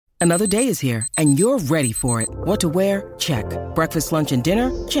Another day is here, and you're ready for it. What to wear? Check. Breakfast, lunch, and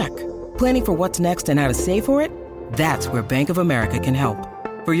dinner? Check. Planning for what's next and how to save for it? That's where Bank of America can help.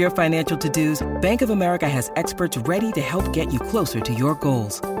 For your financial to-dos, Bank of America has experts ready to help get you closer to your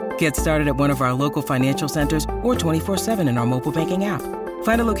goals. Get started at one of our local financial centers or 24/7 in our mobile banking app.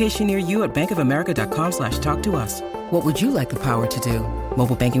 Find a location near you at bankofamerica.com/talktous. What would you like the power to do?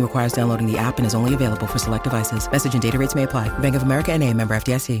 Mobile banking requires downloading the app and is only available for select devices. Message and data rates may apply. Bank of America N.A., member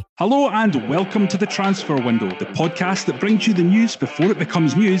FDIC. Hello and welcome to The Transfer Window, the podcast that brings you the news before it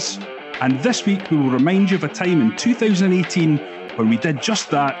becomes news. And this week we will remind you of a time in 2018 when we did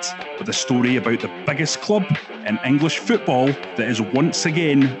just that, with a story about the biggest club in English football that is once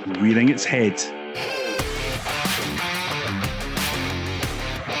again rearing its head.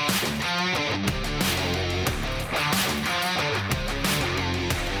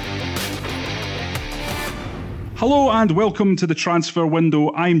 Hello and welcome to The Transfer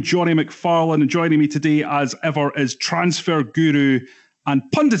Window. I'm Johnny McFarlane, and joining me today as ever is transfer guru and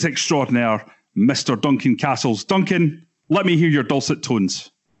pundit extraordinaire, Mr. Duncan Castles. Duncan, let me hear your dulcet tones.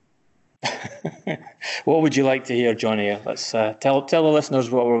 What would you like to hear, Johnny? Let's tell the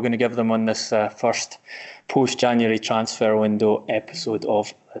listeners what we're going to give them on this first post-January transfer window episode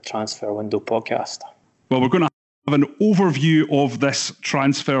of the Transfer Window podcast. Well, we're going to have an overview of this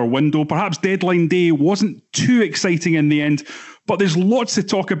transfer window. Perhaps deadline day wasn't too exciting in the end, but there's lots to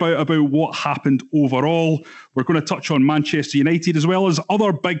talk about what happened overall. We're going to touch on Manchester United as well as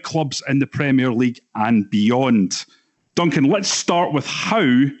other big clubs in the Premier League and beyond. Duncan, let's start with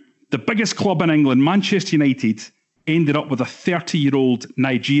how the biggest club in England, Manchester United, ended up with a 30-year-old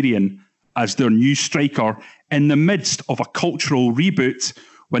Nigerian as their new striker in the midst of a cultural reboot,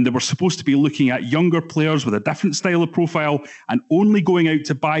 when they were supposed to be looking at younger players with a different style of profile and only going out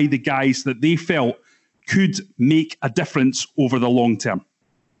to buy the guys that they felt could make a difference over the long term.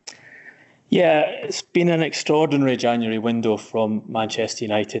 Yeah, it's been an extraordinary January window from Manchester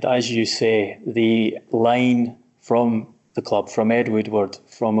United. As you say, the line from the club, from Ed Woodward,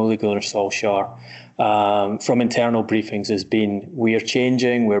 from Ole Gunnar Solskjaer, from internal briefings has been, we are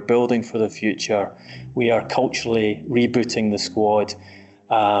changing, we're building for the future, we are culturally rebooting the squad.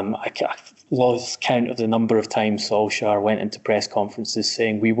 I lost count of the number of times Solskjaer went into press conferences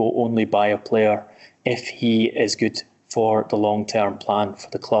saying we will only buy a player if he is good for the long-term plan for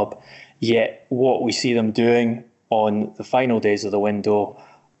the club. Yet what we see them doing on the final days of the window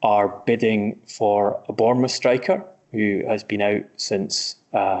are bidding for a Bournemouth striker who has been out since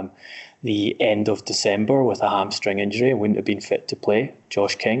the end of December with a hamstring injury and wouldn't have been fit to play.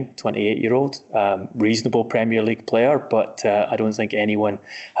 Josh King, 28-year-old, reasonable Premier League player, but I don't think anyone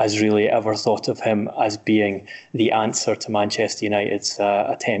has really ever thought of him as being the answer to Manchester United's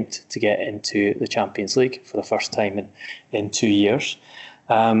attempt to get into the Champions League for the first time in 2 years.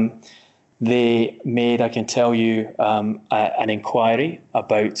 They made, I can tell you, an inquiry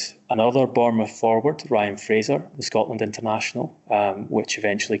about another Bournemouth forward, Ryan Fraser, the Scotland international, which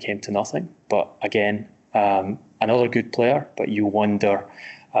eventually came to nothing. But again, another good player, but you wonder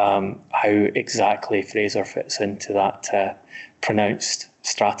how exactly Fraser fits into that pronounced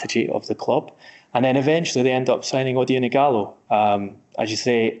strategy of the club. And then eventually they end up signing Odion Ighalo, as you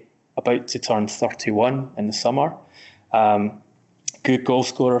say, about to turn 31 in the summer. Good goal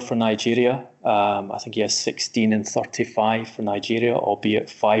scorer for Nigeria. I think he has 16 and 35 for Nigeria, albeit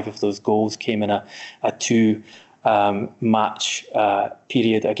 5 of those goals came in a 2-match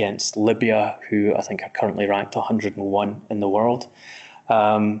period against Libya, who I think are currently ranked 101 in the world.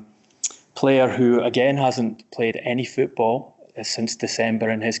 Player who, again, hasn't played any football since December,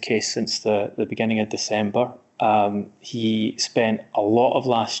 in his case, since the beginning of December. He spent a lot of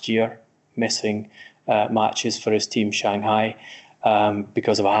last year missing matches for his team, Shanghai,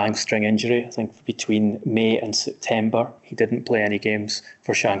 because of a hamstring injury. I think between May and September, he didn't play any games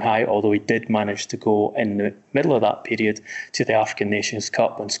for Shanghai, although he did manage to go in the middle of that period to the African Nations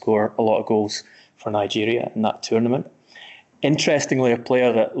Cup and score a lot of goals for Nigeria in that tournament. Interestingly, a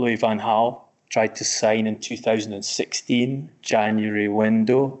player that Louis van Gaal tried to sign in 2016, January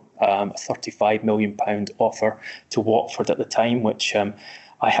window, a £35 million offer to Watford at the time, which I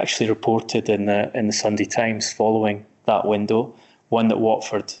actually reported in the Sunday Times following that window, one that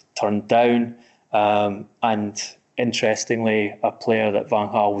Watford turned down, and interestingly, a player that Van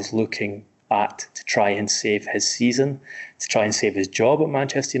Gaal was looking at to try and save his season, to try and save his job at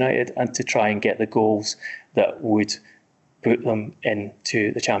Manchester United, and to try and get the goals that would put them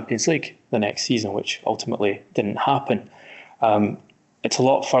into the Champions League the next season, which ultimately didn't happen. It's a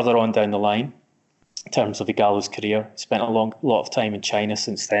lot further on down the line. in terms of Ighalo's career. Spent a lot of time in China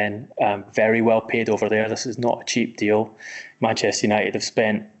since then. Very well paid over there. This is not a cheap deal. Manchester United have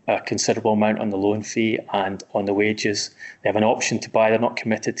spent a considerable amount on the loan fee and on the wages. They have an option to buy. They're not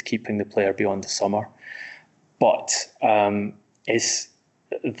committed to keeping the player beyond the summer. But how does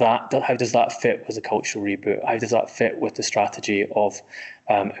that fit with the cultural reboot? How does that fit with the strategy of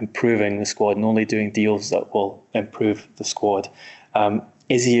improving the squad and only doing deals that will improve the squad?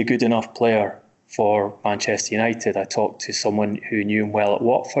 Is he a good enough player for Manchester United? I talked to someone who knew him well at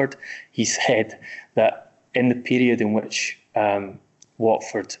Watford. He said that in the period in which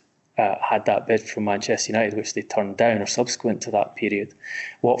Watford had that bid from Manchester United, which they turned down, or subsequent to that period,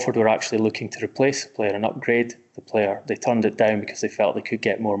 Watford were actually looking to replace the player and upgrade the player. They turned it down because they felt they could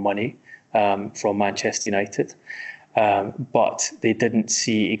get more money from Manchester United. But they didn't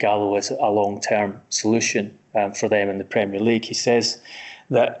see Ighalo as a long-term solution for them in the Premier League. He says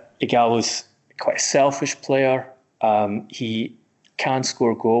that Ighalo's quite a selfish player. He can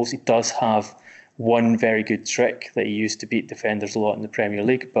score goals. He does have one very good trick that he used to beat defenders a lot in the Premier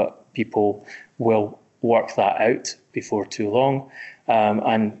League, but people will work that out before too long.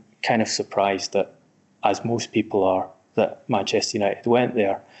 And kind of surprised that, as most people are, that Manchester United went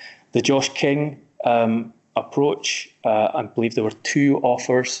there. The Josh King approach, I believe there were 2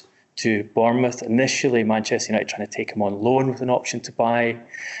 offers to Bournemouth. Initially, Manchester United trying to take him on loan with an option to buy.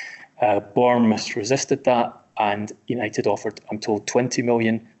 Bournemouth resisted that, and United offered, I'm told, £20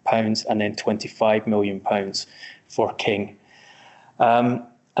 million and then £25 million for King.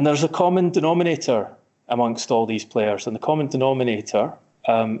 And there's a common denominator amongst all these players, and the common denominator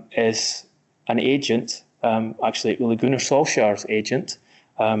is an agent, actually Ole Gunnar Solskjaer's agent,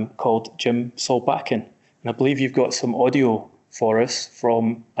 called Jim Solbakken. And I believe you've got some audio for us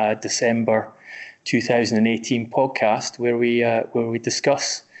from December 2018 podcast where we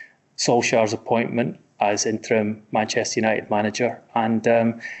discuss Solskjaer's appointment as interim Manchester United manager and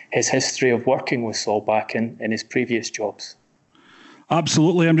his history of working with Solbakken in his previous jobs.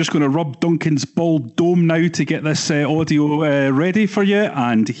 Absolutely. I'm just going to rub Duncan's bald dome now to get this audio ready for you,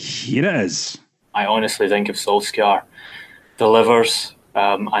 and here it is. I honestly think if Solskjaer delivers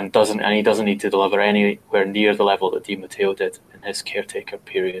and he doesn't need to deliver anywhere near the level that Di Matteo did in his caretaker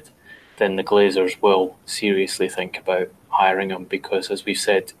period, then the Glazers will seriously think about hiring him, because, as we've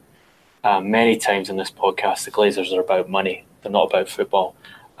said many times in this podcast, the Glazers are about money. They're not about football.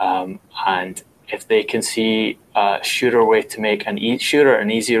 And if they can see a surer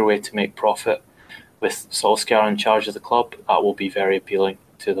and easier way to make profit with Solskjaer in charge of the club, that will be very appealing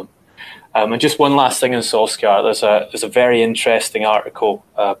to them. And just one last thing on Solskjaer. There's a very interesting article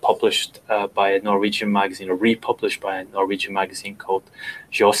published by a Norwegian magazine, or republished by a Norwegian magazine called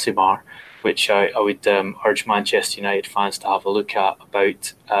Josimar, which I would urge Manchester United fans to have a look at,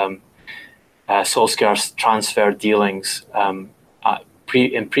 about Solskjaer's transfer dealings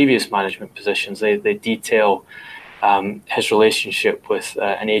in previous management positions. They detail his relationship with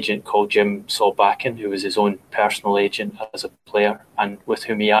an agent called Jim Solbakken, who was his own personal agent as a player, and with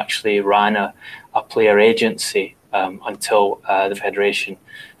whom he actually ran a player agency until the Federation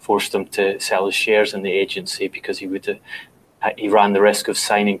forced him to sell his shares in the agency, because he ran the risk of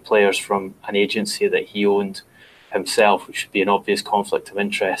signing players from an agency that he owned himself, which would be an obvious conflict of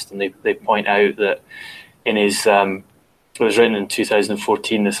interest. And they point out that in his it was written in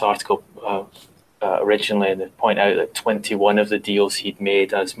 2014, this article originally, and they point out that 21 of the deals he'd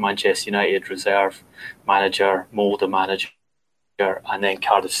made as Manchester United reserve manager, Molde manager, and then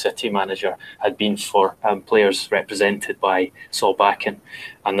Cardiff City manager had been for players represented by Solbakken,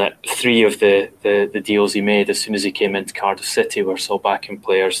 and that 3 of the deals he made as soon as he came into Cardiff City were Solbakken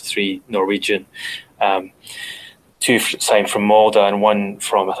players, 3 Norwegian, 2 signed from Molde and 1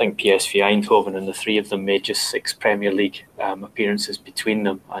 from, I think, PSV Eindhoven, and the 3 of them made just 6 Premier League appearances between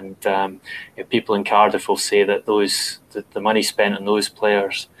them. And people in Cardiff will say that the money spent on those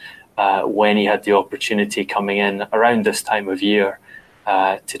players when he had the opportunity coming in around this time of year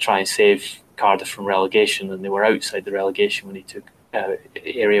to try and save Cardiff from relegation, and they were outside the relegation when he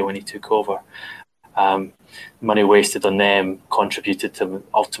took over. Money wasted on them contributed to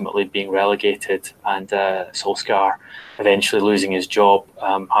ultimately being relegated, and Solskjaer eventually losing his job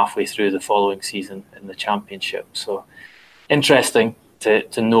halfway through the following season in the Championship. So interesting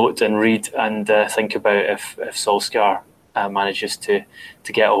to note and read and think about if Solskjaer manages to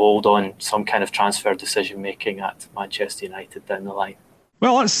get a hold on some kind of transfer decision making at Manchester United down the line.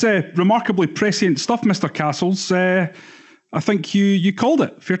 Well, that's remarkably prescient stuff, Mr. Castles. I think you called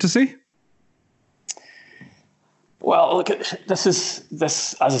it, fair to say? Well, look, this,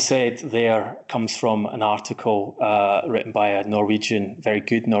 as I said, there comes from an article written by a very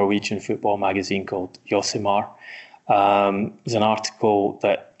good Norwegian football magazine called Josimar. There's an article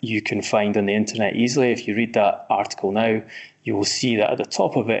that you can find on the internet easily. If you read that article now, you will see that at the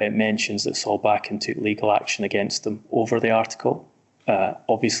top of it, it mentions that Solbakken took legal action against them over the article.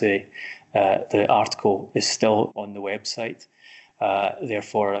 Obviously, the article is still on the website.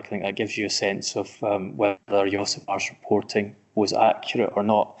 Therefore, I think that gives you a sense of whether Josimar's reporting was accurate or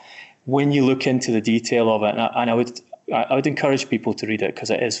not. When you look into the detail of it, and I would encourage people to read it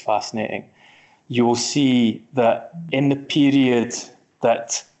because it is fascinating, you will see that in the period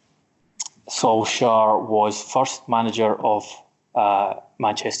that Solskjaer was first manager of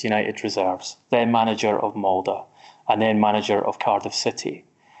Manchester United reserves, then manager of Molde, and then manager of Cardiff City,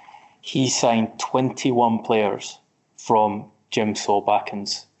 he signed 21 players from Jim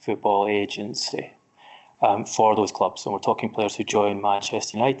Solbakken's football agency for those clubs. And we're talking players who joined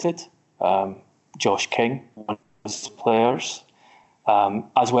Manchester United, Josh King, one of those players,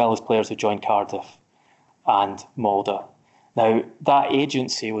 as well as players who joined Cardiff and Molde. Now, that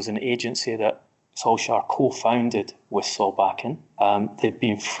agency was an agency that Solskjaer co-founded with Solbakken. They've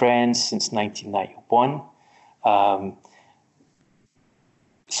been friends since 1991.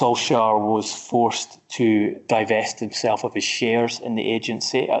 Solskjaer was forced to divest himself of his shares in the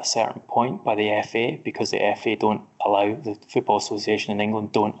agency at a certain point by the FA, because the FA the Football Association in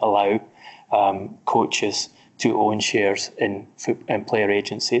England don't allow coaches to own shares in player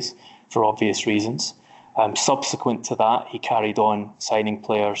agencies for obvious reasons. Subsequent to that, he carried on signing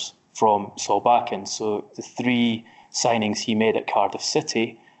players from Solbakken. So the 3 signings he made at Cardiff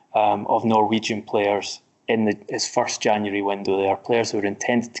City of Norwegian players in his first January window, they are players who were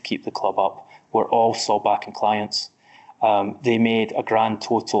intended to keep the club up, were all Solbakken clients. They made a grand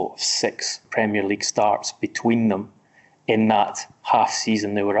total of 6 Premier League starts between them in that half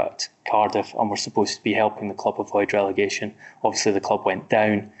season they were at Cardiff and were supposed to be helping the club avoid relegation. Obviously, the club went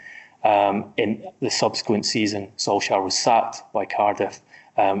down. In the subsequent season, Solskjaer was sacked by Cardiff,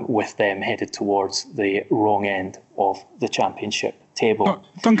 with them headed towards the wrong end of the Championship table.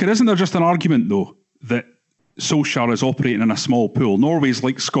 Duncan, isn't there just an argument, though, that Solskjaer is operating in a small pool? Norway's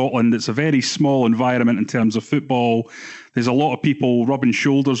like Scotland. It's a very small environment in terms of football. There's a lot of people rubbing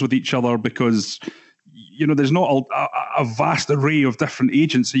shoulders with each other because, there's not a vast array of different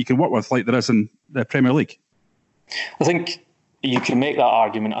agents that you can work with like there is in the Premier League. I think you can make that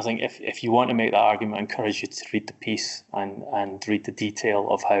argument. I think if you want to make that argument, I encourage you to read the piece and read the detail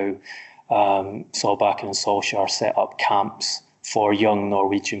of how Solbakken and Solskjaer set up camps for young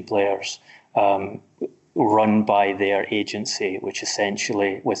Norwegian players, run by their agency, which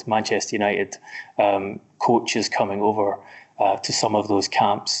essentially, with Manchester United coaches coming over to some of those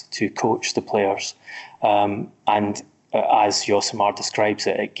camps to coach the players. And as Josimar describes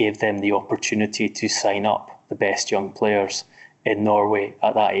it, it gave them the opportunity to sign up the best young players in Norway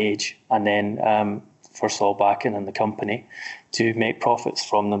at that age, and then for Solbakken and the company to make profits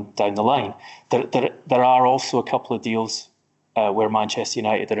from them down the line. There are also a couple of deals where Manchester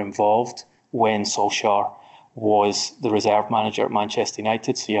United are involved when Solskjaer was the reserve manager at Manchester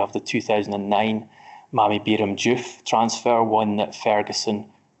United. So you have the 2009 Mami Biram Diouf transfer, one that Sir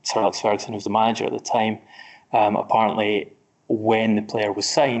Alex Ferguson, who was the manager at the time, apparently when the player was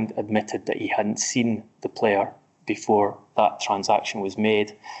signed, admitted that he hadn't seen the player before that transaction was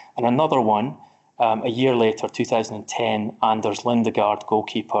made. And another one, a year later, 2010, Anders Lindegaard,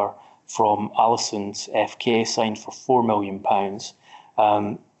 goalkeeper from Alesson's FK, signed for £4 million.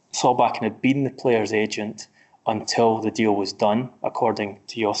 Solbakken had been the player's agent until the deal was done, according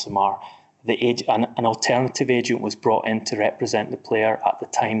to Josimar. An alternative agent was brought in to represent the player at the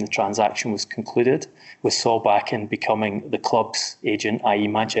time the transaction was concluded, with Solbakken becoming the club's agent, i.e.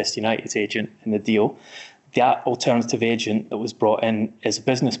 Manchester United's agent in the deal. That alternative agent that was brought in is a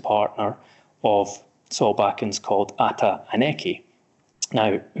business partner of Solbakken's called Atta Aneki.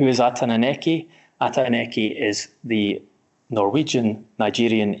 Now, who is Atta Aneki? Atta Aneki is the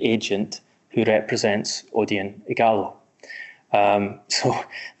Norwegian-Nigerian agent who represents Odion Ighalo. So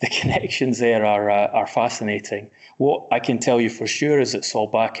the connections there are fascinating. What I can tell you for sure is that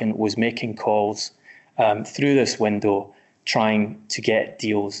Solbakken was making calls through this window, trying to get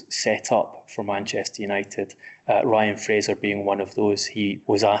deals set up for Manchester United. Ryan Fraser being one of those. He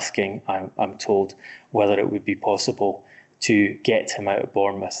was asking, I'm told, whether it would be possible to get him out of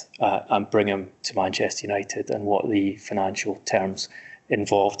Bournemouth and bring him to Manchester United, and what the financial terms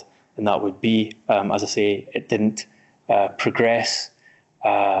involved. And that would be, as I say, it didn't progress,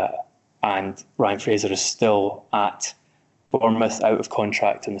 and Ryan Fraser is still at Bournemouth, out of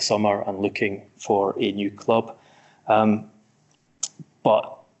contract in the summer and looking for a new club.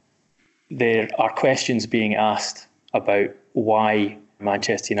 But there are questions being asked about why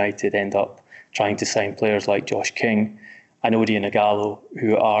Manchester United end up trying to sign players like Josh King and Odion Ighalo,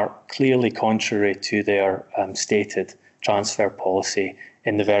 who are clearly contrary to their stated transfer policy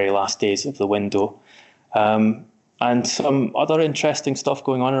in the very last days of the window. And some other interesting stuff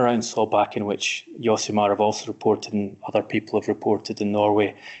going on around Solbakken, which Josimar have also reported and other people have reported in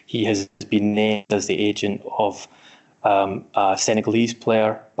Norway. He has been named as the agent of a Senegalese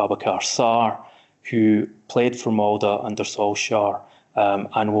player, Babacar Sarr, who played for Molde under Solskjaer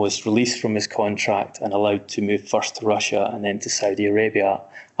and was released from his contract and allowed to move first to Russia and then to Saudi Arabia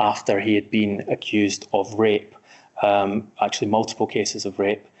after he had been accused of rape, actually multiple cases of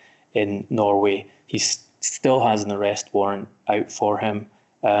rape in Norway. He still has an arrest warrant out for him,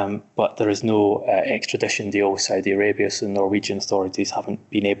 but there is no extradition deal with Saudi Arabia, so the Norwegian authorities haven't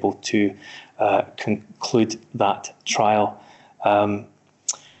been able to conclude that trial.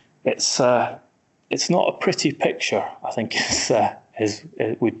 It's not a pretty picture, I think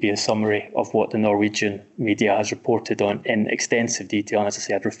it would be a summary of what the Norwegian media has reported on in extensive detail. And as I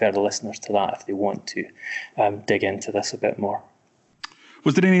say, I'd refer the listeners to that if they want to dig into this a bit more.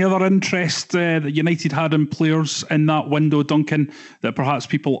 Was there any other interest that United had in players in that window, Duncan, that perhaps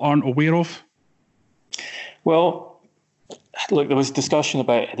people aren't aware of? Well, look, there was discussion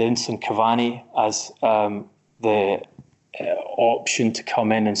about Edinson Cavani as the option to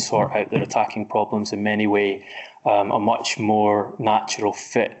come in and sort out their attacking problems, in many ways a much more natural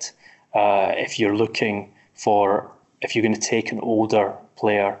fit if you're going to take an older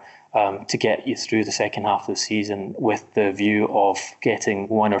player to get you through the second half of the season with the view of getting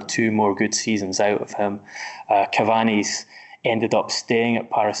one or two more good seasons out of him. Cavani's ended up staying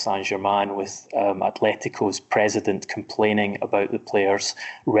at Paris Saint-Germain with Atletico's president complaining about the players'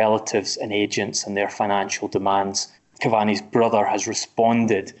 relatives and agents and their financial demands. Cavani's brother has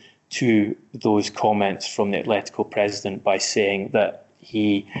responded to those comments from the Atletico president by saying that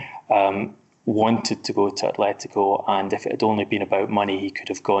he wanted to go to Atletico, and if it had only been about money, he could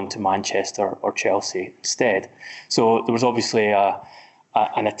have gone to Manchester or Chelsea instead. So there was obviously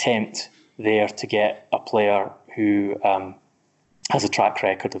an attempt there to get a player who has a track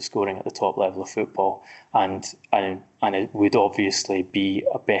record of scoring at the top level of football, and it would obviously be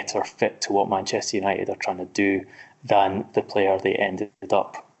a better fit to what Manchester United are trying to do than the player they ended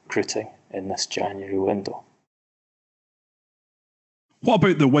up recruiting in this January window. What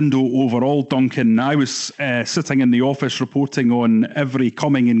about the window overall, Duncan? I was sitting in the office reporting on every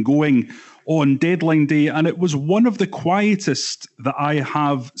coming and going on deadline day, and it was one of the quietest that I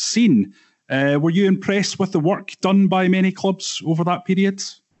have seen. Were you impressed with the work done by many clubs over that period?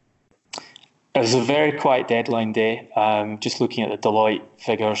 It was a very quiet deadline day. Just looking at the Deloitte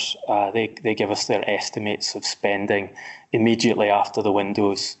figures, they give us their estimates of spending immediately after the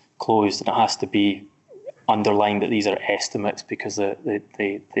windows closed, and it has to be underlined that these are estimates because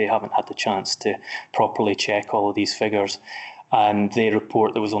they haven't had the chance to properly check all of these figures. And they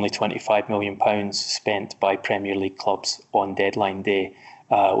report there was only £25 million spent by Premier League clubs on deadline day,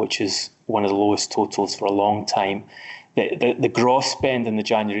 which is one of the lowest totals for a long time. The gross spend in the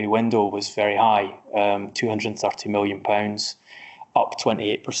January window was very high, £230 million, up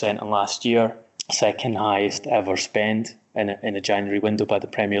 28% on last year, second highest ever spend in a January window by the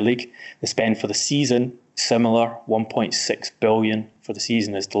Premier League. The spend for the season, similar, 1.6 billion for the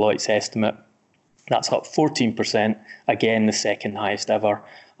season is Deloitte's estimate. That's up 14%, again the second highest ever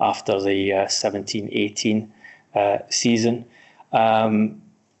after the 17-18 season.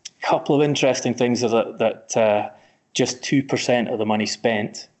 Couple of interesting things are that just 2% of the money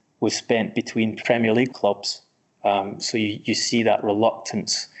spent was spent between Premier League clubs. So you see that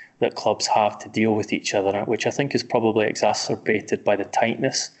reluctance that clubs have to deal with each other, which I think is probably exacerbated by the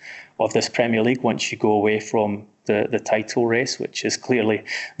tightness of this Premier League once you go away from the title race, which is clearly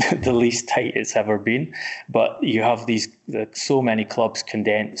the least tight it's ever been. But you have so many clubs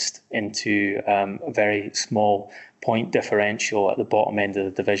condensed into a very small point differential at the bottom end of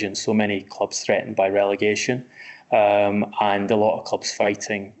the division. So many clubs threatened by relegation, and a lot of clubs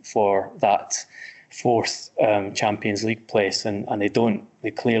fighting for that fourth Champions League place, and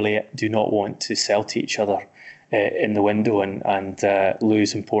they clearly do not want to sell to each other in the window and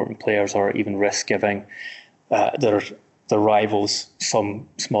lose important players, or even risk giving their rivals some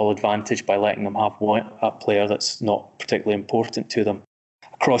small advantage by letting them have a player that's not particularly important to them.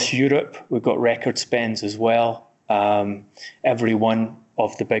 Across Europe, we've got record spends as well. Every one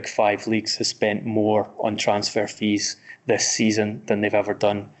of the big five leagues has spent more on transfer fees this season than they've ever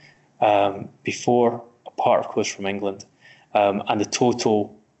done before, apart of course from England. And the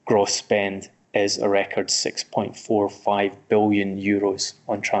total gross spend is a record €6.45 billion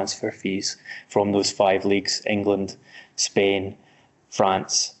on transfer fees from those 5 leagues: England, Spain,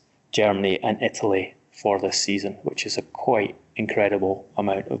 France, Germany and Italy for this season, which is a quite incredible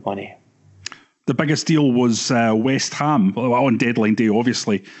amount of money. The biggest deal was West Ham, on deadline day,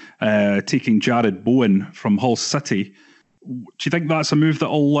 obviously, taking Jared Bowen from Hull City. Do you think that's a move that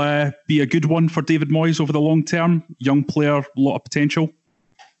will be a good one for David Moyes over the long term? Young player, a lot of potential.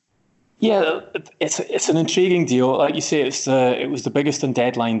 Yeah, it's an intriguing deal. Like you say, it was the biggest on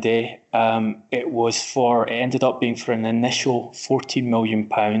deadline day. It ended up being for an initial £14 million,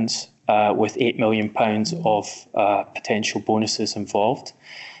 with £8 million of potential bonuses involved.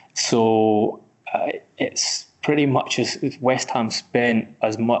 So it's pretty much as West Ham spent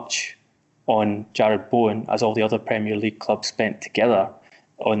as much on Jared Bowen as all the other Premier League clubs spent together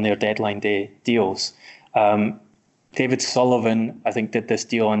on their deadline day deals. David Sullivan, I think, did this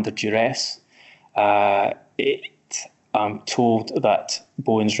deal under duress. I'm told that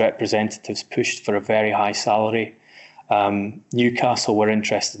Bowen's representatives pushed for a very high salary. Newcastle were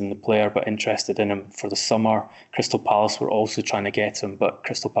interested in the player, but interested in him for the summer. Crystal Palace were also trying to get him, but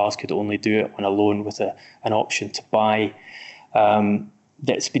Crystal Palace could only do it on a loan with an option to buy.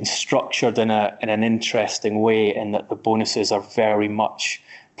 That's been structured in an interesting way, in that the bonuses are very much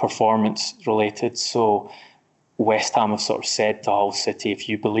performance related. So West Ham have sort of said to Hull City, if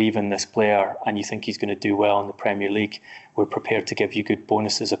you believe in this player and you think he's going to do well in the Premier League, we're prepared to give you good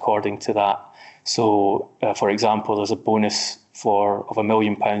bonuses according to that. So, for example, there's a bonus of £1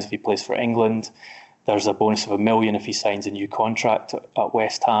 million if he plays for England. There's a bonus of £1 million if he signs a new contract at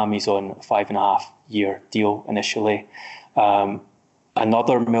West Ham. He's on a 5.5-year deal initially.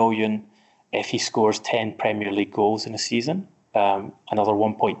 Another £1 million if he scores 10 Premier League goals in a season. Another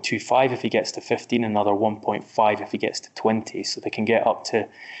 1.25 if he gets to 15, another 1.5 if he gets to 20. So they can get up to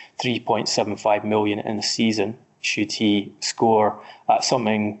 3.75 million in a season should he score at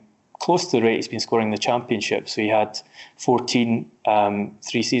something close to the rate he's been scoring in the Championship. So he had 14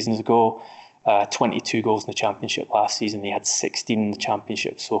 3 seasons ago, 22 goals in the Championship last season. He had 16 in the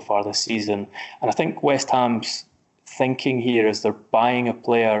Championship so far this season. And I think West Ham's thinking here is they're buying a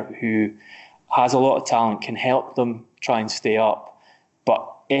player who has a lot of talent, can help them try and stay up.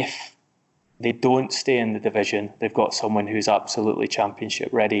 But if they don't stay in the division, they've got someone who's absolutely Championship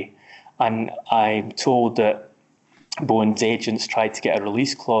ready. And I'm told that Bowen's agents tried to get a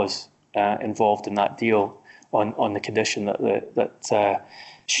release clause involved in that deal on the condition that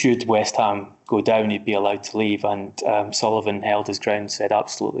should West Ham go down, he'd be allowed to leave. And Sullivan held his ground, said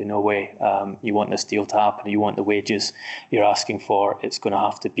absolutely no way. You want this deal to happen, you want the wages you're asking for, it's going to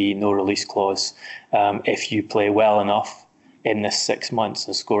have to be no release clause. If you play well enough in this 6 months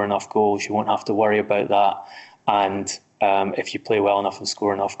and score enough goals, you won't have to worry about that. And if you play well enough and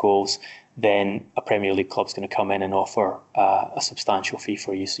score enough goals, then a Premier League club's going to come in and offer a substantial fee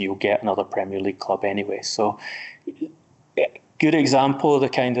for you, so you'll get another Premier League club anyway. So, good example of the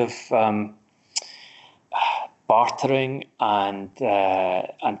kind of bartering and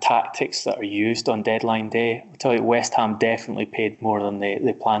tactics that are used on deadline day. I'll tell you, West Ham definitely paid more than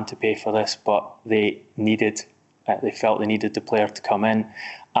they planned to pay for this, but they felt they needed the player to come in,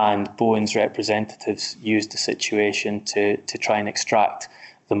 and Bowen's representatives used the situation to try and extract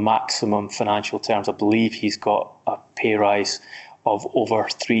the maximum financial terms. I believe he's got a pay rise of over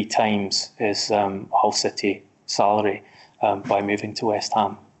 3 times his Hull City salary by moving to West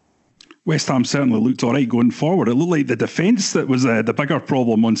Ham. West Ham certainly looked all right going forward. It looked like the defence that was the bigger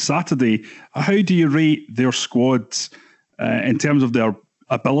problem on Saturday. How do you rate their squad in terms of their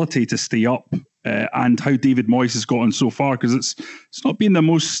ability to stay up and how David Moyes has gotten so far? Because it's not been the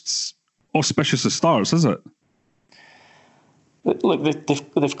most auspicious of starts, is it? Look,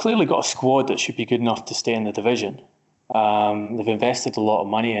 they've clearly got a squad that should be good enough to stay in the division. They've invested a lot of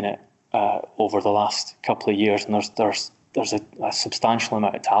money in it over the last couple of years, and there's a substantial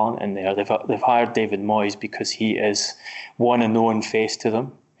amount of talent in there. They've hired David Moyes because he is a known face to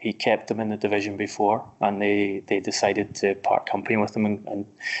them. He kept them in the division before, and they decided to part company with him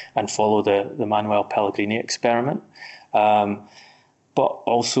and follow the Manuel Pellegrini experiment. But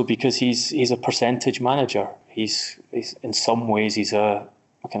also because he's a percentage manager. He's in some ways he's a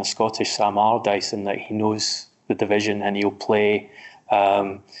kind of Scottish Sam Allardyce, in that he knows the division and he'll play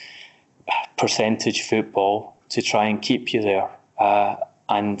percentage football to try and keep you there.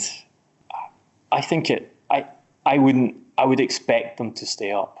 And I think I would expect them to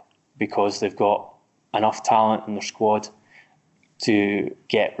stay up because they've got enough talent in their squad to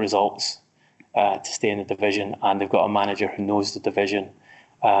get results to stay in the division, and they've got a manager who knows the division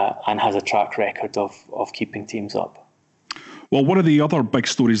and has a track record of keeping teams up. Well, one of the other big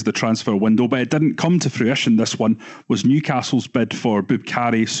stories of the transfer window, but it didn't come to fruition, this one, was Newcastle's bid for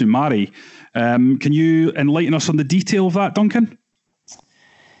Boubkary Soumare. Can you enlighten us on the detail of that, Duncan?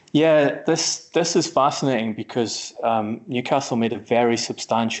 Yeah, this is fascinating because Newcastle made a very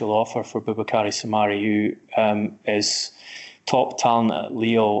substantial offer for Boubkary Soumare, who is top talent at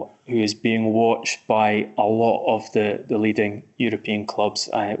Lille, who is being watched by a lot of the leading European clubs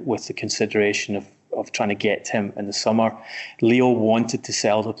with the consideration of trying to get him in the summer. Lille wanted to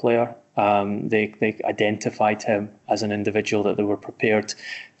sell the player. They identified him as an individual that they were prepared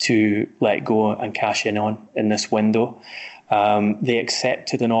to let go and cash in on in this window. They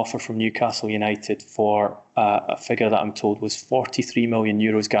accepted an offer from Newcastle United for a figure that I'm told was 43 million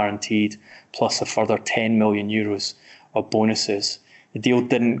euros guaranteed, plus a further 10 million euros of bonuses. The deal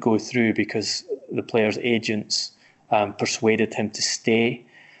didn't go through because the player's agents persuaded him to stay.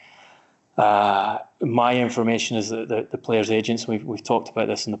 My information is that the players' agents, we've talked about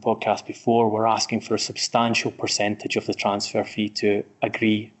this in the podcast before, were asking for a substantial percentage of the transfer fee to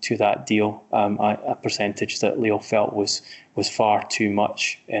agree to that deal, a percentage that Lille felt was far too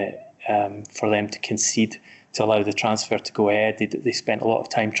much for them to concede to allow the transfer to go ahead. They spent a lot of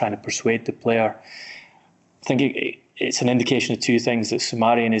time trying to persuade the player. I think it's an indication of two things, that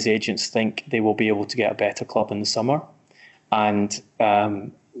Soumare and his agents think they will be able to get a better club in the summer, and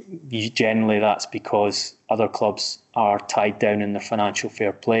generally that's because other clubs are tied down in their financial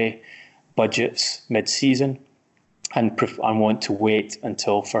fair play budgets mid-season and want to wait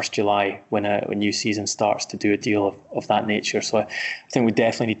until 1st July when a new season starts to do a deal of that nature. So I think we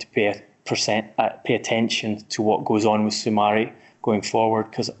definitely need to pay attention to what goes on with Soumare going forward,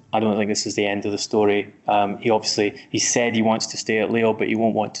 because I don't think this is the end of the story. He said he wants to stay at Lille, but he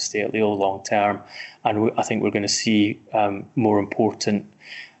won't want to stay at Lille long term. And I think we're going to see more important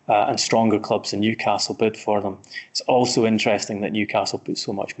and stronger clubs than Newcastle bid for them. It's also interesting that Newcastle put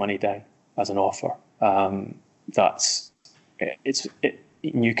so much money down as an offer.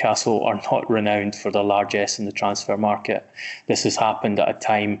 Newcastle are not renowned for their largesse in the transfer market. This has happened at a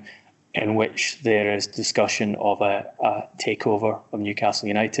time in which there is discussion of a takeover of Newcastle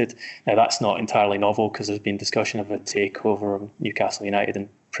United. Now, that's not entirely novel because there's been discussion of a takeover of Newcastle United in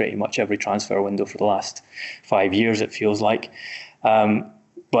pretty much every transfer window for the last 5 years, it feels like.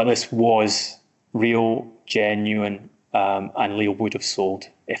 But this was real, genuine, and Lille would have sold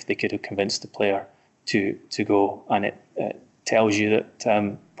if they could have convinced the player to go. And it tells you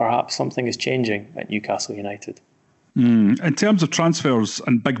that perhaps something is changing at Newcastle United. In terms of transfers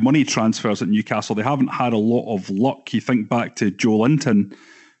and big money transfers at Newcastle, they haven't had a lot of luck. You think back to Joelinton,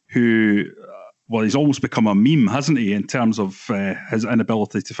 who, he's almost become a meme, hasn't he, in terms of his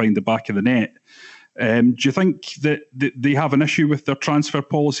inability to find the back of the net. Do you think that they have an issue with their transfer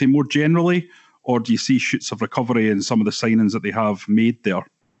policy more generally, or do you see shoots of recovery in some of the signings that they have made there?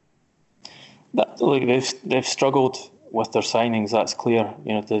 They've struggled with their signings, that's clear.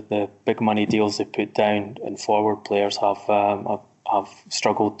 You know, the big money deals they put down and forward players have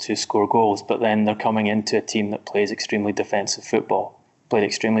struggled to score goals, but then they're coming into a team that plays extremely defensive football. Played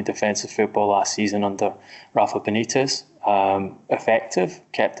extremely defensive football last season under Rafa Benitez. Effective,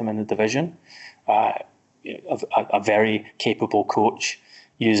 kept them in the division. A very capable coach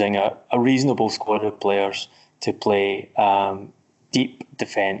using a reasonable squad of players to play deep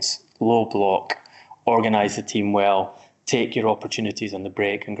defence, low block, organise the team well, take your opportunities on the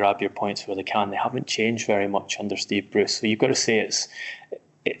break and grab your points where they can. They haven't changed very much under Steve Bruce. So you've got to say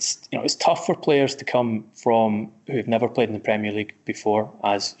it's tough for players to come from who've never played in the Premier League before,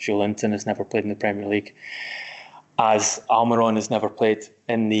 as Joelinton has never played in the Premier League, as Almiron has never played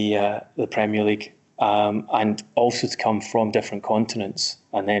in the Premier League, and also to come from different continents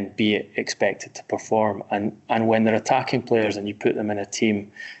and then be expected to perform. And when they're attacking players and you put them in a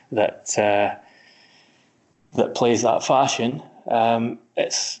team that plays that fashion,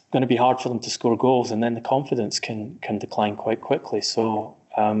 it's going to be hard for them to score goals, and then the confidence can decline quite quickly. So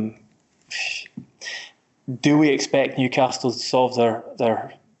do we expect Newcastle to solve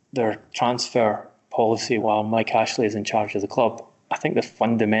their transfer policy while Mike Ashley is in charge of the club? I think the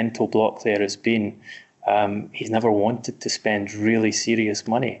fundamental block there has been he's never wanted to spend really serious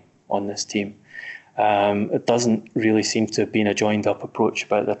money on this team. It doesn't really seem to have been a joined up approach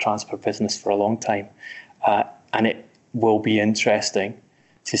about the transfer business for a long time. And it will be interesting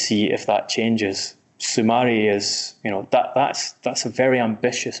to see if that changes. Soumare is, that's a very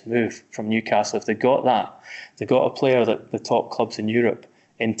ambitious move from Newcastle. If they got that, they got a player that the top clubs in Europe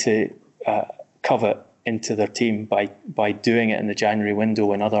covet into their team by doing it in the January window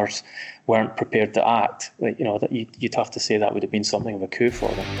when others weren't prepared to act. That you'd have to say that would have been something of a coup for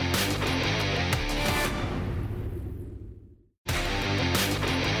them.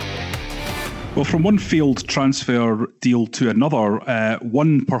 Well, from one failed transfer deal to another,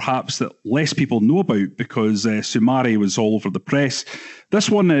 one perhaps that less people know about because Soumare was all over the press. This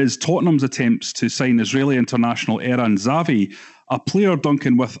one is Tottenham's attempts to sign Israeli international Eran Xavi, a player,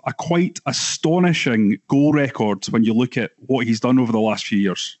 Duncan, with a quite astonishing goal record when you look at what he's done over the last few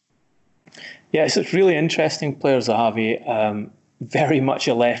years. Yes, it's really interesting player, Zahavi. Very much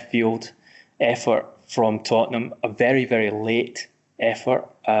a left field effort from Tottenham, a very, very late effort.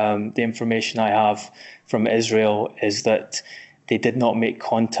 The information I have from Israel is that they did not make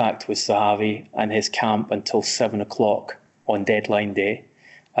contact with Zahavi and his camp until 7 o'clock on deadline day.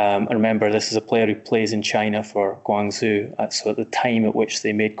 And remember, this is a player who plays in China for Guangzhou. So at the time at which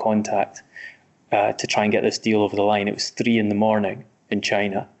they made contact to try and get this deal over the line, it was 3 a.m. in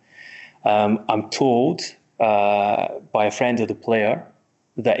China. I'm told by a friend of the player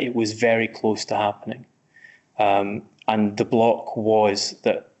that it was very close to happening. And the block was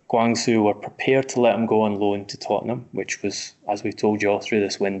that Guangzhou were prepared to let him go on loan to Tottenham, which was, as we've told you all through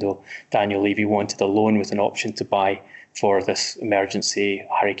this window, Daniel Levy wanted a loan with an option to buy for this emergency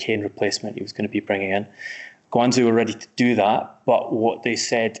Harry Kane replacement he was going to be bringing in. Guangzhou were ready to do that, but what they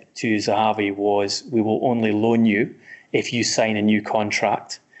said to Zahavi was, we will only loan you if you sign a new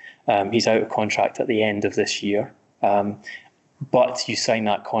contract. He's out of contract at the end of this year. But you sign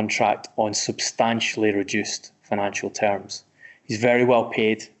that contract on substantially reduced financial terms. He's very well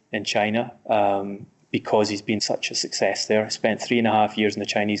paid in China because he's been such a success there. He spent 3.5 years in the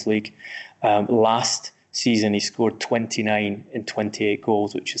Chinese league. Last season, he scored 29 in 28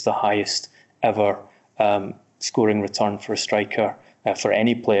 goals, which is the highest ever scoring return for a striker, for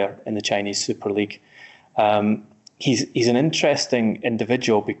any player in the Chinese Super League. He's an interesting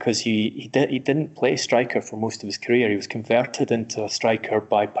individual because he didn't play striker for most of his career. He was converted into a striker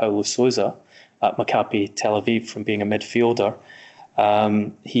by Paulo Sousa at Maccabi Tel Aviv from being a midfielder.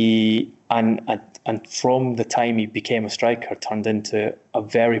 And from the time he became a striker, turned into a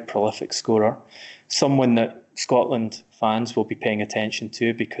very prolific scorer, someone that Scotland fans will be paying attention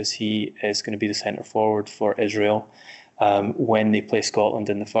to because he is going to be the centre forward for Israel when they play Scotland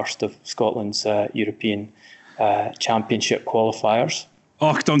in the first of Scotland's European Championship qualifiers.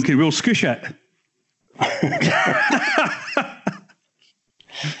 Oh, Duncan, we'll scoosh it.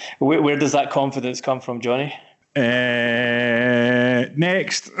 Where does that confidence come from, Johnny?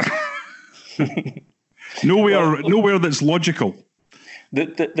 Next. Nowhere that's logical.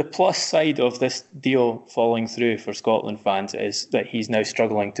 The plus side of this deal falling through for Scotland fans is that he's now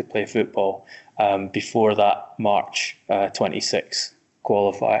struggling to play football before that March 26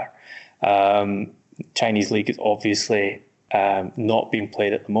 qualifier. Chinese league is obviously not being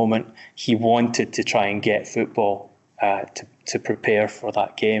played at the moment. He wanted to try and get football to prepare for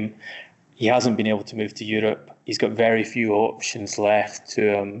that game. He hasn't been able to move to Europe. He's got very few options left to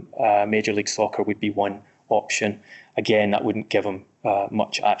him. Major League Soccer would be one option. Again, that wouldn't give him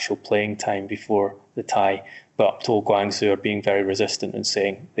much actual playing time before the tie. But I'm told Guangzhou are being very resistant and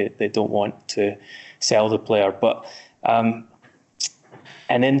saying they don't want to sell the player. But an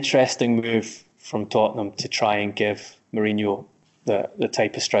interesting move from Tottenham to try and give Mourinho the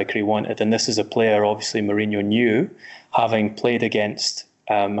type of striker he wanted. And this is a player, obviously, Mourinho knew, having played against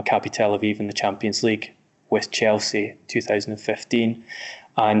Maccabi Tel Aviv in the Champions League with Chelsea 2015,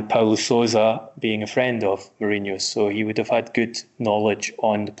 and Paulo Sousa being a friend of Mourinho's. So he would have had good knowledge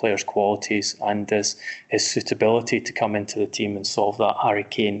on the player's qualities and his suitability to come into the team and solve that Harry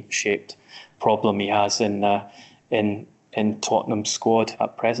Kane-shaped problem he has in Tottenham's squad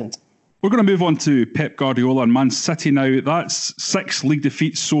at present. We're going to move on to Pep Guardiola and Man City now. That's 6 league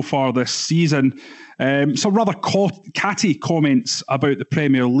defeats so far this season. Some rather catty comments about the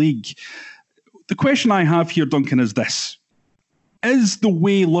Premier League. The question I have here, Duncan, is this. Is the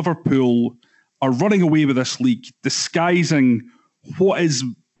way Liverpool are running away with this league disguising what is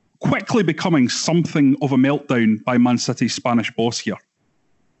quickly becoming something of a meltdown by Man City's Spanish boss here?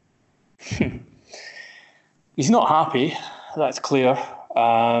 He's not happy, that's clear.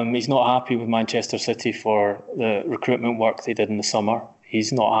 He's not happy with Manchester City for the recruitment work they did in the summer.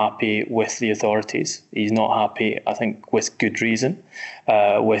 He's not happy with the authorities. He's not happy, I think, with good reason,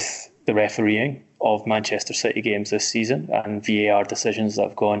 with the refereeing of Manchester City games this season and VAR decisions that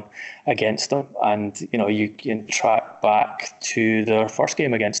have gone against them. And, you can track back to their first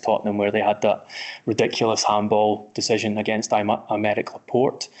game against Tottenham where they had that ridiculous handball decision against Aymeric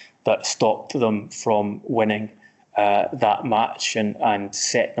Laporte that stopped them from winning that match and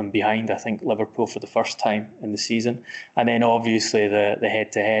set them behind, I think, Liverpool for the first time in the season. And then obviously the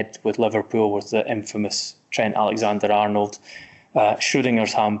head-to-head with Liverpool with the infamous Trent Alexander-Arnold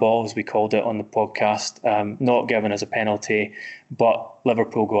Schrodinger's handball, as we called it on the podcast, not given as a penalty, but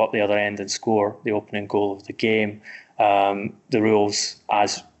Liverpool go up the other end and score the opening goal of the game. The rules,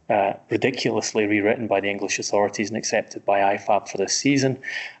 as ridiculously rewritten by the English authorities and accepted by IFAB for this season,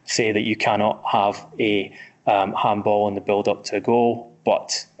 say that you cannot have a handball in the build-up to a goal,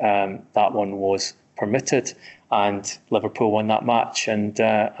 but that one was permitted, and Liverpool won that match, and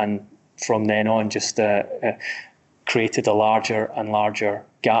from then on just created a larger and larger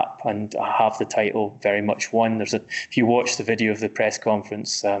gap and have the title very much won. If you watch the video of the press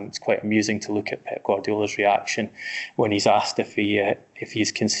conference, it's quite amusing to look at Pep Guardiola's reaction when he's asked if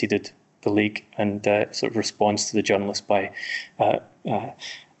he's conceded the league, and sort of responds to the journalist by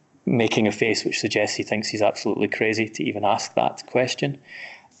making a face which suggests he thinks he's absolutely crazy to even ask that question.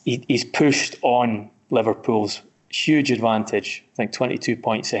 He's pushed on Liverpool's huge advantage, I think 22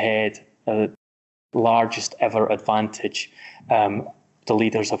 points ahead, largest ever advantage the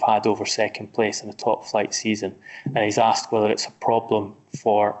leaders have had over second place in a top flight season. And he's asked whether it's a problem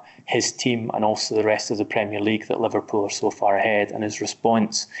for his team and also the rest of the Premier League that Liverpool are so far ahead. And his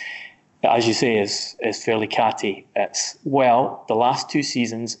response, as you say, is fairly catty. It's, well, the last 2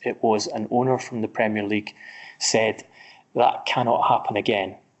 seasons it was an owner from the Premier League said that cannot happen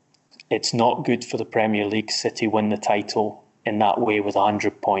again. It's not good for the Premier League. City win the title in that way with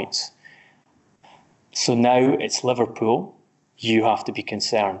 100 points. So now it's Liverpool. You have to be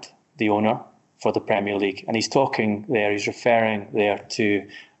concerned, the owner, for the Premier League. And he's referring there to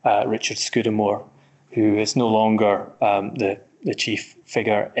Richard Scudamore, who is no longer the chief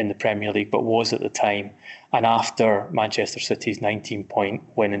figure in the Premier League, but was at the time. And after Manchester City's 19-point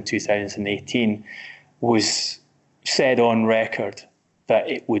win in 2018, was said on record that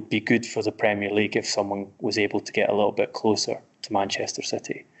it would be good for the Premier League if someone was able to get a little bit closer to Manchester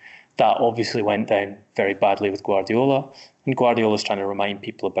City. That obviously went down very badly with Guardiola, and Guardiola's trying to remind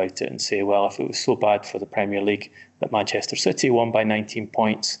people about it and say, well, if it was so bad for the Premier League that Manchester City won by 19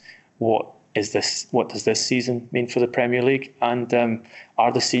 points, what does this season mean for the Premier League? And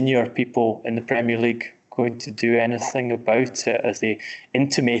are the senior people in the Premier League going to do anything about it, as they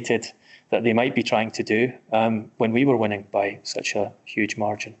intimated that they might be trying to do when we were winning by such a huge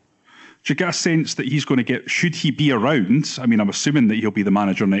margin? Do you get a sense that he's going to should he be around? I mean, I'm assuming that he'll be the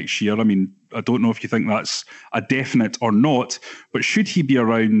manager next year. I mean, I don't know if you think that's a definite or not, but should he be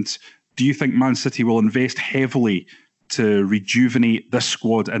around, do you think Man City will invest heavily to rejuvenate this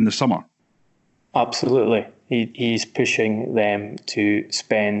squad in the summer? Absolutely. He's pushing them to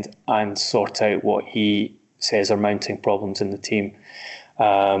spend and sort out what he says are mounting problems in the team.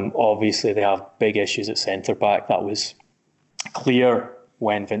 Obviously, they have big issues at centre-back. That was clear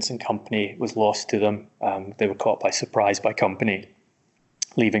when Vincent Kompany was lost to them. They were caught by surprise by Kompany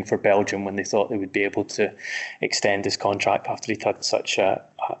leaving for Belgium when they thought they would be able to extend his contract after he'd had such a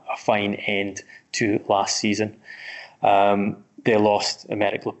fine end to last season. They lost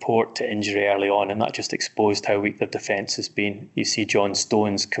Aymeric Laporte to injury early on, and that just exposed how weak their defence has been. You see John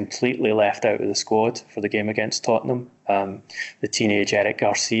Stones completely left out of the squad for the game against Tottenham. The teenage Eric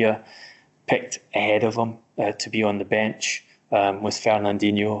Garcia picked ahead of him to be on the bench, with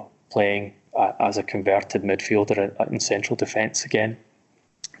Fernandinho playing as a converted midfielder in central defence again.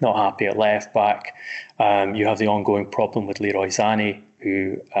 Not happy at left back. You have the ongoing problem with Leroy Sané,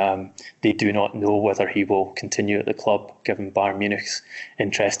 who they do not know whether he will continue at the club, given Bayern Munich's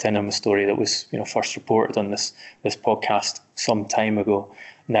interest in him. A story that was first reported on this podcast some time ago.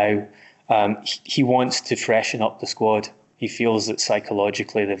 Now, he wants to freshen up the squad. He feels that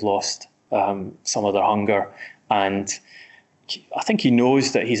psychologically they've lost some of their hunger, and I think he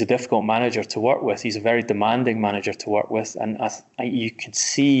knows that he's a difficult manager to work with. He's a very demanding manager to work with, and you could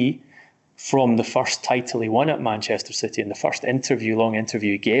see from the first title he won at Manchester City, and the first long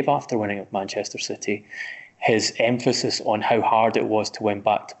interview he gave after winning at Manchester City, his emphasis on how hard it was to win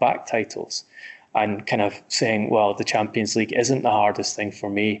back-to-back titles, and kind of saying, well, the Champions League isn't the hardest thing for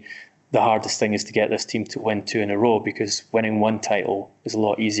me. The hardest thing is to get this team to win 2 in a row, because winning one title is a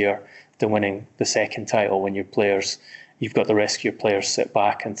lot easier than winning the second title when you've got the risk your players sit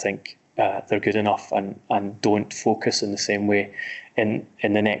back and think they're good enough and don't focus in the same way in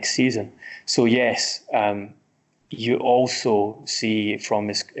the next season. So yes, you also see from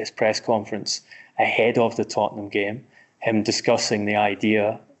his press conference ahead of the Tottenham game, him discussing the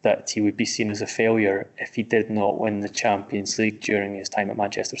idea that he would be seen as a failure if he did not win the Champions League during his time at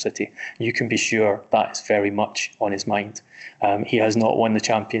Manchester City. You can be sure that is very much on his mind. He has not won the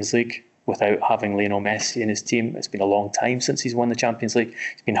Champions League without having Lionel Messi in his team. It's been a long time since he's won the Champions League.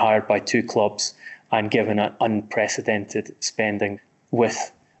 He's been hired by 2 clubs and given an unprecedented spending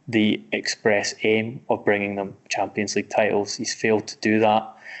with the express aim of bringing them Champions League titles. He's failed to do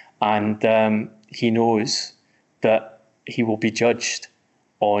that, and he knows that he will be judged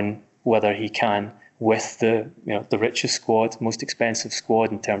on whether he can, with the richest squad, most expensive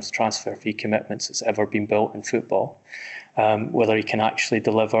squad in terms of transfer fee commitments that's ever been built in football, whether he can actually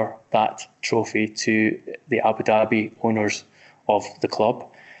deliver that trophy to the Abu Dhabi owners of the club.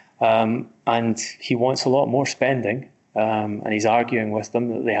 And he wants a lot more spending, and he's arguing with them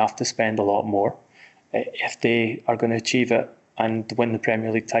that they have to spend a lot more if they are going to achieve it and win the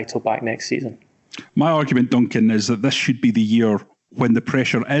Premier League title back next season. My argument, Duncan, is that this should be the year when the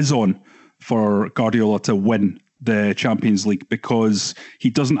pressure is on for Guardiola to win the Champions League, because he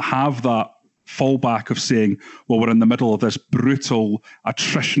doesn't have that fallback of saying, well, we're in the middle of this brutal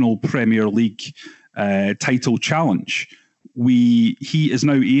attritional Premier League title challenge. He is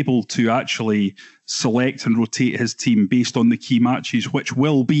now able to actually select and rotate his team based on the key matches, which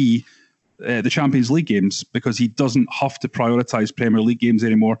will be the Champions League games, because he doesn't have to prioritise Premier League games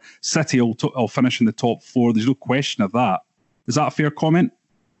anymore. City will finish in the top 4. There's no question of that. Is that a fair comment?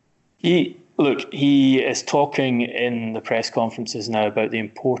 He is talking in the press conferences now about the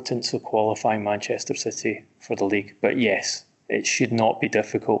importance of qualifying Manchester City for the league. But yes, it should not be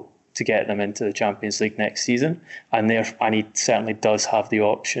difficult to get them into the Champions League next season. And he certainly does have the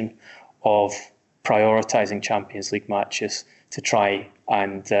option of prioritising Champions League matches to try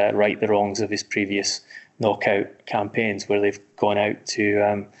and right the wrongs of his previous knockout campaigns, where they've gone out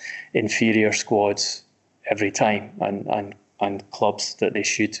to inferior squads every time and clubs that they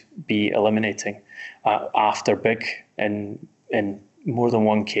should be eliminating after in more than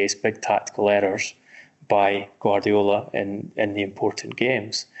one case, big tactical errors by Guardiola in the important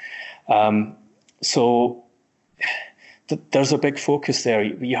games. So there's a big focus there.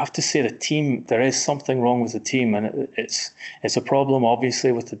 You have to say the team, there is something wrong with the team, and it's a problem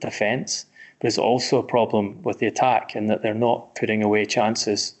obviously with the defence, but it's also a problem with the attack, in that they're not putting away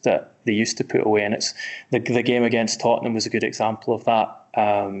chances that they used to put away. And it's the game against Tottenham was a good example of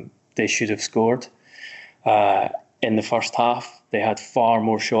that. They should have scored. In the first half, they had far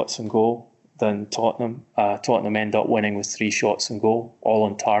more shots on goal than Tottenham. Tottenham end up winning with 3 shots on goal, all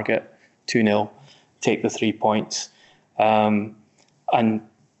on target, 2-0, take the 3 points. But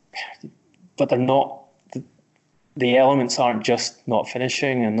they're not. The elements aren't just not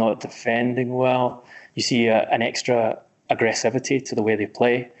finishing and not defending well. You see an extra aggressivity to the way they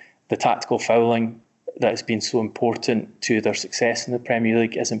play. The tactical fouling that has been so important to their success in the Premier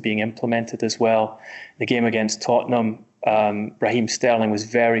League isn't being implemented as well. The game against Tottenham, Raheem Sterling was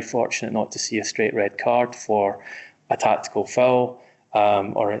very fortunate not to see a straight red card for a tactical foul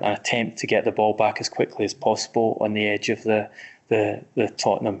or an attempt to get the ball back as quickly as possible on the edge of the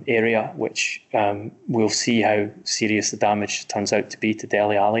Tottenham area, which we'll see how serious the damage turns out to be to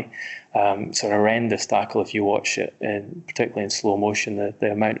Dele Alli. It's an horrendous tackle if you watch it, and particularly in slow motion,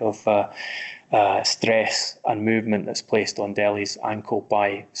 the amount of stress and movement that's placed on Dele's ankle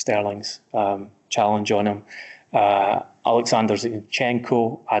by Sterling's challenge on him. Alexander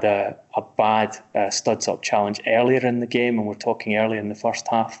Zinchenko had a bad studs-up challenge earlier in the game, and we're talking early in the first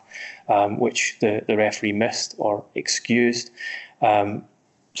half, which the referee missed or excused.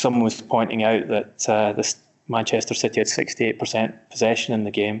 Someone was pointing out that Manchester City had 68% possession in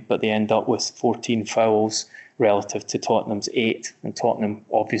the game, but they end up with 14 fouls relative to Tottenham's 8, and Tottenham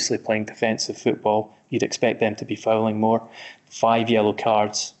obviously playing defensive football. You'd expect them to be fouling more. 5 yellow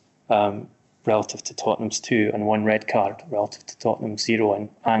cards relative to Tottenham's 2, and 1 red card relative to Tottenham's 0.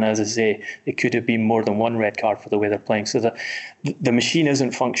 And as I say, it could have been more than 1 red card for the way they're playing. So the machine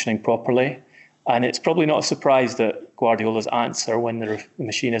isn't functioning properly. And it's probably not a surprise that Guardiola's answer when the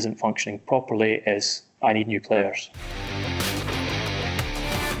machine isn't functioning properly is, I need new players.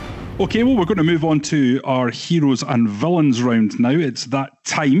 Okay, well, we're going to move on to our heroes and villains round now. It's that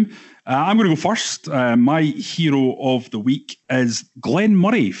time. I'm going to go first. My hero of the week is Glenn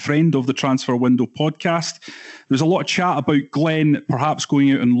Murray, friend of the Transfer Window podcast. There's a lot of chat about Glenn perhaps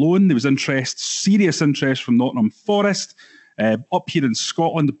going out on loan. There was serious interest from Nottingham Forest. Up here in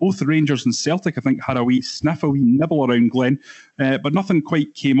Scotland, both the Rangers and Celtic, I think, had a wee nibble around Glenn, but nothing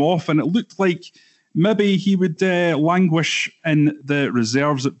quite came off, and it looked like maybe he would languish in the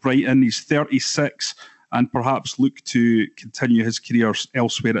reserves at Brighton. He's 36 and perhaps look to continue his career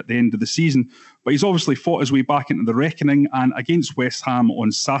elsewhere at the end of the season. But he's obviously fought his way back into the reckoning, and against West Ham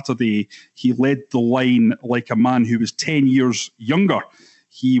on Saturday, he led the line like a man who was 10 years younger.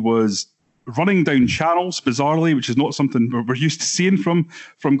 He was running down channels, bizarrely, which is not something we're used to seeing from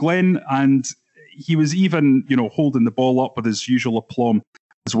Glenn, and he was even, holding the ball up with his usual aplomb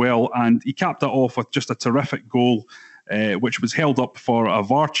as well, and he capped it off with just a terrific goal which was held up for a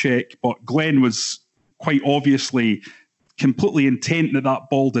VAR check, but Glenn was quite obviously completely intent that that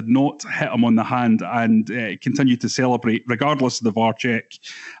ball did not hit him on the hand, and continued to celebrate regardless of the VAR check.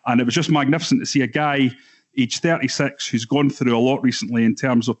 And it was just magnificent to see a guy aged 36 who's gone through a lot recently in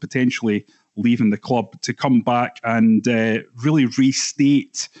terms of potentially leaving the club to come back and really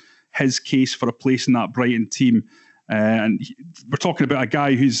restate his case for a place in that Brighton team. We're talking about a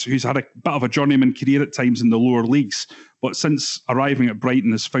guy who's had a bit of a journeyman career at times in the lower leagues, but since arriving at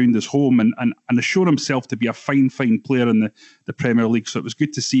Brighton has found his home and has shown himself to be a fine player in the Premier League. So it was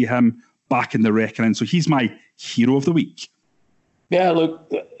good to see him back in the reckoning. So he's my hero of the week. Yeah, look,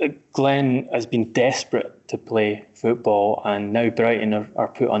 Glenn has been desperate to play football, and now Brighton are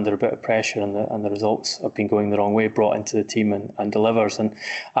put under a bit of pressure, and the results have been going the wrong way, brought into the team and delivers. And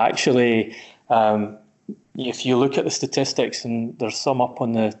actually, if you look at the statistics, and there's some up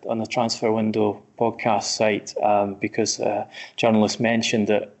on the Transfer Window podcast site, because journalists mentioned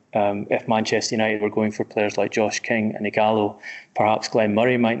that if Manchester United were going for players like Josh King and Ighalo, perhaps Glenn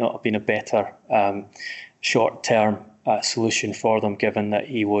Murray might not have been a better short-term solution for them, given that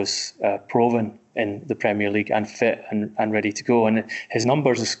he was proven in the Premier League and fit and ready to go. And his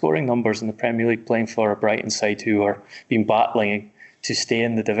numbers, his scoring numbers in the Premier League, playing for a Brighton side who are been battling to stay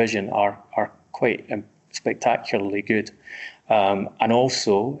in the division, are quite spectacularly good. And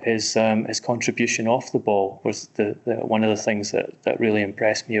also his contribution off the ball was the one of the things that really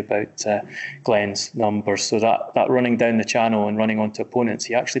impressed me about Glenn's numbers. So that running down the channel and running onto opponents,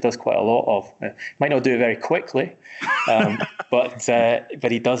 he actually does quite a lot of. Might not do it very quickly, but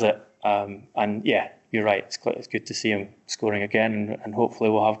he does it. And yeah, you're right. It's good to see him scoring again, and hopefully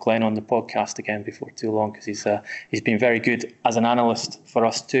we'll have Glenn on the podcast again before too long, because he's been very good as an analyst for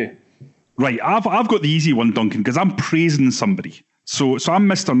us too. Right, I've got the easy one, Duncan, because I'm praising somebody. So I'm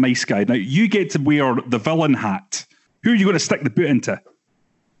Mr. Nice Guy. Now, you get to wear the villain hat. Who are you going to stick the boot into?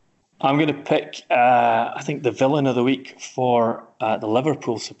 I'm going to pick, I think, the villain of the week for the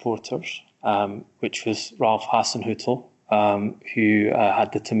Liverpool supporters, which was Ralph Hasenhüttl, who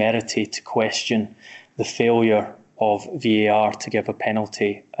had the temerity to question the failure of VAR to give a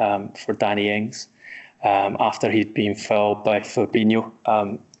penalty for Danny Ings after he'd been fouled by Fabinho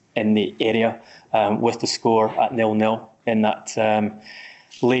in the area, with the score at 0-0 in that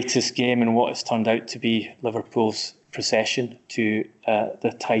latest game in what has turned out to be Liverpool's procession to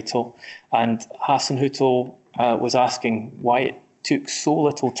the title. And Hasenhüttl was asking why it took so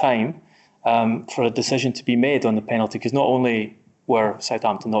little time for a decision to be made on the penalty, because not only were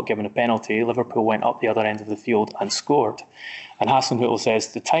Southampton not given a penalty, Liverpool went up the other end of the field and scored. And Hasenhüttl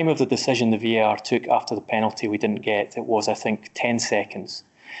says the time of the decision the VAR took after the penalty we didn't get, it was, I think, 10 seconds.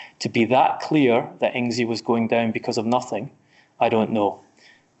 To be that clear that Ingsy was going down because of nothing, I don't know.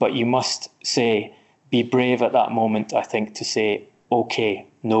 But you must be brave at that moment, I think, to say, OK,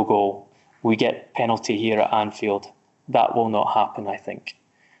 no goal. We get penalty here at Anfield. That will not happen, I think.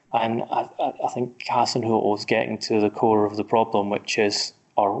 And I think Hasenhüttl is getting to the core of the problem, which is,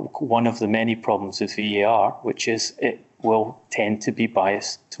 or one of the many problems with VAR, which is it will tend to be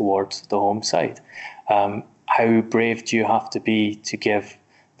biased towards the home side. How brave do you have to be to give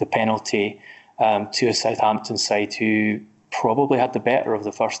the penalty to a Southampton side who probably had the better of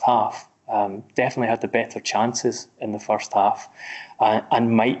the first half, definitely had the better chances in the first half,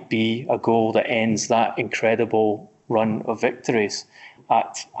 and might be a goal that ends that incredible run of victories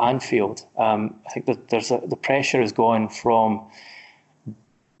at Anfield. I think that the pressure has gone from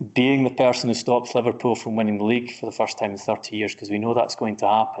being the person who stops Liverpool from winning the league for the first time in 30 years, because we know that's going to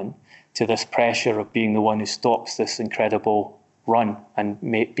happen, to this pressure of being the one who stops this incredible run and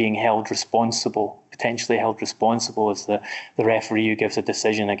being held responsible, potentially held responsible as the referee who gives a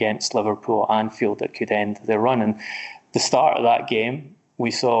decision against Liverpool at Anfield that could end their run. And the start of that game, we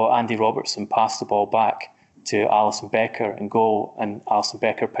saw Andy Robertson pass the ball back to Alisson Becker in goal, and Alisson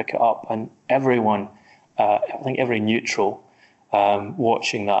Becker pick it up, and everyone, I think every neutral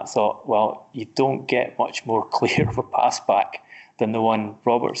watching that thought, well, you don't get much more clear of a pass back than the one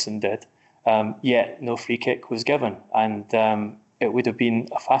Robertson did. Yet no free kick was given, and it would have been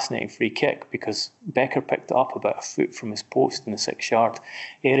a fascinating free kick because Becker picked it up about a foot from his post in the 6-yard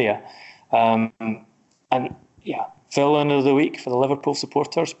area. And yeah, villain of the week for the Liverpool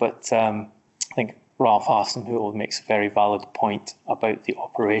supporters, but I think Ralph Hasenhüttl makes a very valid point about the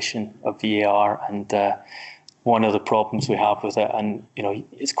operation of VAR and one of the problems we have with it. And you know,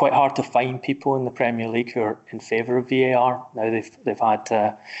 it's quite hard to find people in the Premier League who are in favour of VAR. Now they've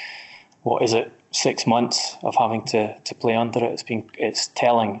had 6 months of having to play under it. It's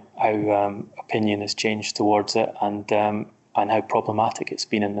telling how opinion has changed towards it, and how problematic it's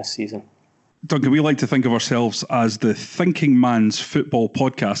been in this season. Duncan, we like to think of ourselves as the thinking man's football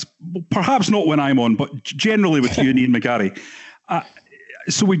podcast. Perhaps not when I'm on, but generally with you and Ian McGarry.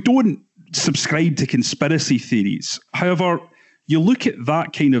 So we don't subscribe to conspiracy theories. However, you look at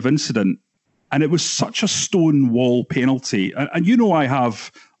that kind of incident, and it was such a stonewall penalty. And you know I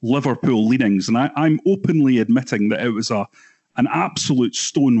have Liverpool leanings, and I'm openly admitting that it was an absolute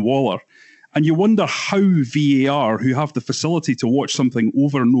stonewaller. And you wonder how VAR, who have the facility to watch something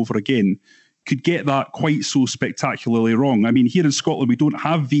over and over again, could get that quite so spectacularly wrong. I mean, here in Scotland, we don't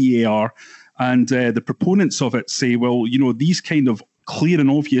have VAR, and the proponents of it say, well, you know, these kind of clear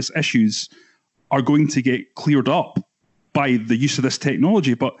and obvious issues are going to get cleared up by the use of this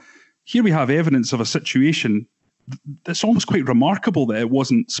technology. But here we have evidence of a situation that's almost quite remarkable that it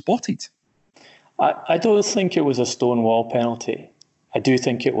wasn't spotted. I don't think it was a stonewall penalty. I do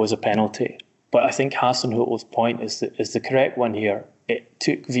think it was a penalty. But I think Hasenhüttl's point is the correct one here. It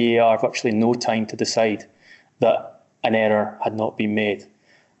took VAR virtually no time to decide that an error had not been made.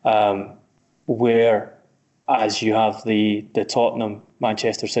 Whereas you have the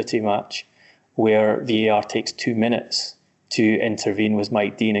Tottenham-Manchester City match, where VAR takes 2 minutes to intervene with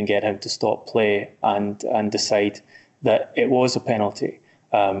Mike Dean and get him to stop play and decide that it was a penalty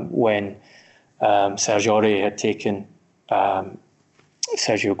when Serge Aurier had taken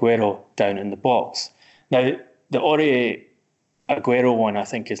Sergio Aguero down in the box. Now, the Aurier-Aguero one, I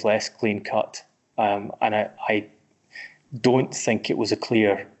think, is less clean-cut, and I don't think it was a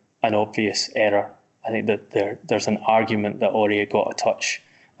clear and obvious error. I think that there's an argument that Aurier got a touch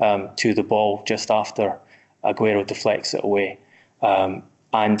to the ball just after Aguero deflects it away. And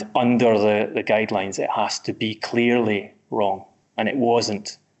under the guidelines, it has to be clearly wrong. And it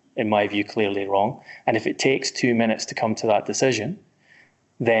wasn't, in my view, clearly wrong. And if it takes 2 minutes to come to that decision,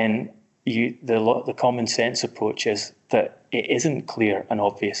 then the common sense approach is that it isn't clear and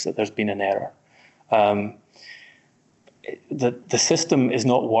obvious that there's been an error. The system is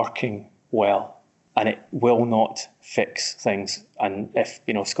not working well, and it will not fix things. And if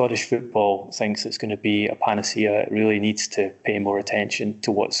Scottish football thinks it's going to be a panacea, it really needs to pay more attention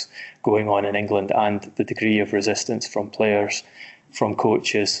to what's going on in England and the degree of resistance from players, from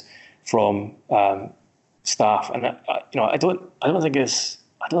coaches, from staff. And I don't think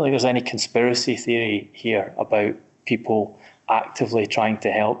there's any conspiracy theory here about people actively trying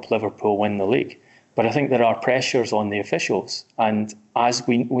to help Liverpool win the league. But I think there are pressures on the officials. And as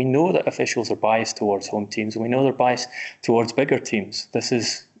we know that officials are biased towards home teams, and we know they're biased towards bigger teams. This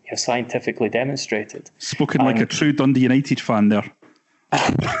is scientifically demonstrated. Spoken like a true Dundee United fan there.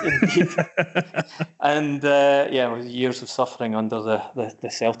 Indeed. And years of suffering under the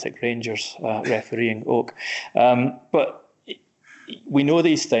Celtic Rangers refereeing oak. But we know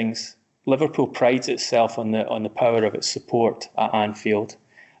these things. Liverpool prides itself on the power of its support at Anfield.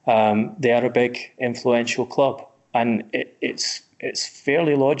 They are a big, influential club, and it's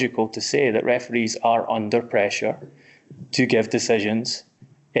fairly logical to say that referees are under pressure to give decisions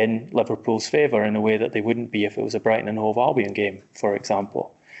in Liverpool's favour in a way that they wouldn't be if it was a Brighton and Hove Albion game, for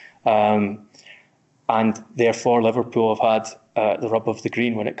example. And therefore, Liverpool have had the rub of the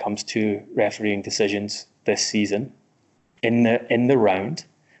green when it comes to refereeing decisions this season in the round.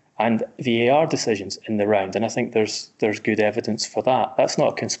 And VAR decisions in the round. And I think there's good evidence for that. That's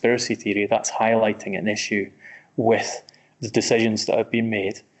not a conspiracy theory. That's highlighting an issue with the decisions that have been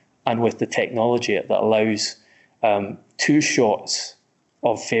made and with the technology that allows 2 shots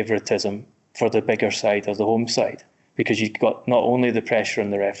of favouritism for the bigger side or the home side. Because you've got not only the pressure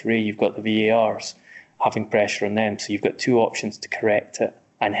on the referee, you've got the VARs having pressure on them. So you've got 2 options to correct it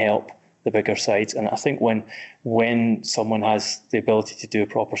and help the bigger sides. And I think when someone has the ability to do a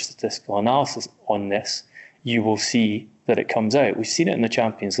proper statistical analysis on this, you will see that it comes out. We've seen it in the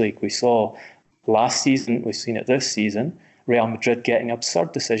Champions League. We saw last season, we've seen it this season, Real Madrid getting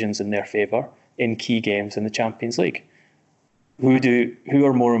absurd decisions in their favour in key games in the Champions League. Who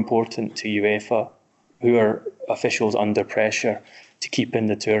are more important to UEFA? Who are officials under pressure to keep in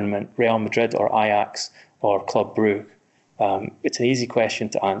the tournament? Real Madrid or Ajax or Club Brugge? It's an easy question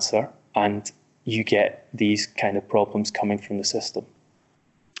to answer. And you get these kind of problems coming from the system.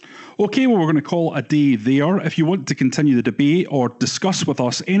 Okay, well, we're going to call a day there. If you want to continue the debate or discuss with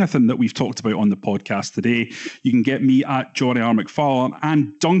us anything that we've talked about on the podcast today, you can get me at Johnny R. McFarlane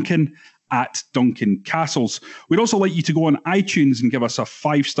and Duncan at Duncan Castles. We'd also like you to go on iTunes and give us a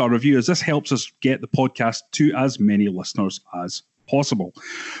 5-star review, as this helps us get the podcast to as many listeners as possible.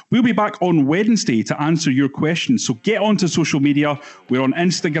 We'll be back on Wednesday to answer your questions, so get onto social media. We're on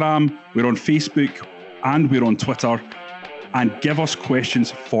Instagram, we're on Facebook, and we're on Twitter, and give us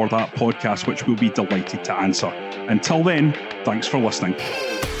questions for that podcast, which we'll be delighted to answer. Until then, thanks for listening.